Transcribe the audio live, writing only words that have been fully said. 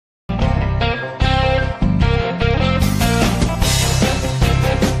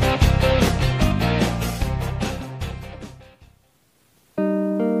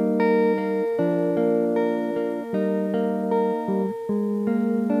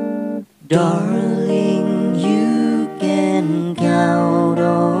Darling, you can count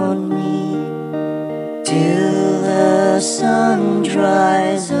on me till the sun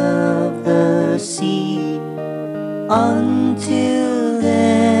dries up the sea. Until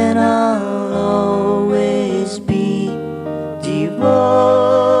then I'll always be devoted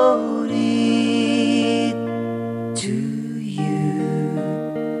to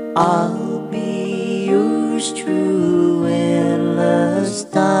you. I'll be yours true endless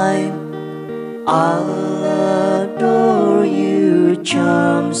time. I'll adore you,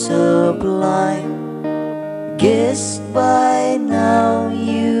 charm sublime. Guess by now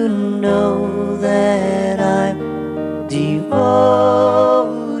you know that I'm devoted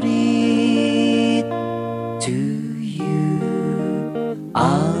to you.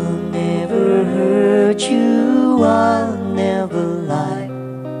 I'll never hurt you, I'll never lie,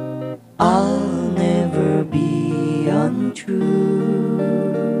 I'll never be untrue.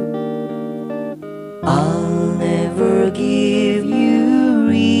 I'll never give you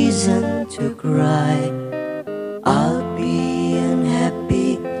reason to cry. I'll be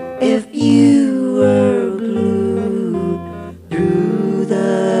unhappy if you were blue. Through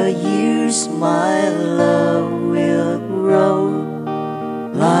the years my love will grow.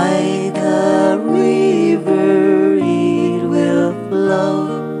 Like a river it will flow.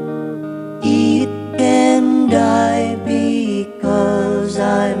 It can die because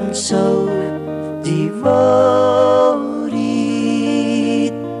I'm so devoted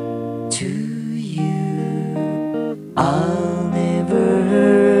to you. I'll never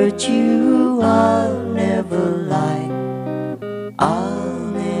hurt you, I'll never lie, I'll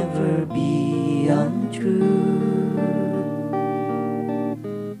never be untrue.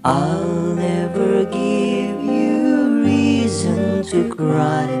 I'll never give you reason to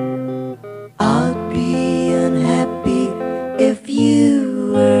cry. I'd be unhappy if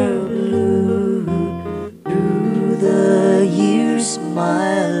you were blue. Through the years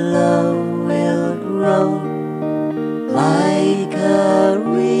my love will grow. Like a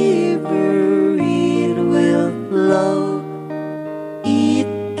river it will flow. It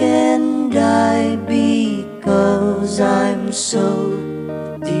can die because I'm so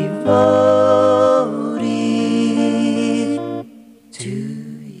devoted